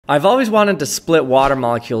I've always wanted to split water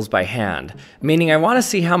molecules by hand, meaning I want to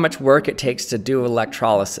see how much work it takes to do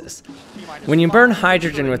electrolysis. When you burn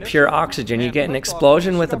hydrogen with pure oxygen, you get an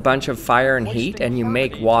explosion with a bunch of fire and heat, and you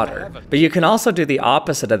make water. But you can also do the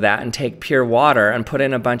opposite of that and take pure water and put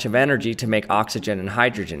in a bunch of energy to make oxygen and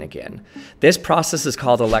hydrogen again. This process is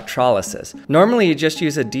called electrolysis. Normally you just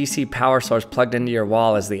use a DC power source plugged into your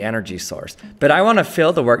wall as the energy source, but I want to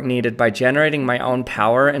fill the work needed by generating my own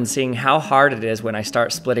power and seeing how hard it is when I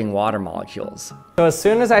start splitting water molecules. So as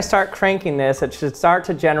soon as I start cranking this, it should start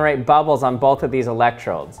to generate bubbles on both of these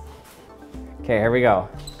electrodes. Okay, here we go.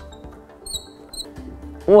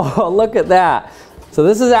 Whoa, look at that. So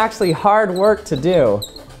this is actually hard work to do.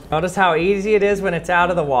 Notice how easy it is when it's out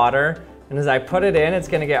of the water, and as I put it in, it's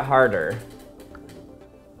gonna get harder.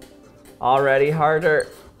 Already harder,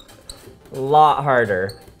 a lot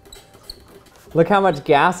harder. Look how much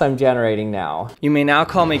gas I'm generating now. You may now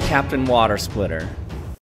call me Captain Water Splitter.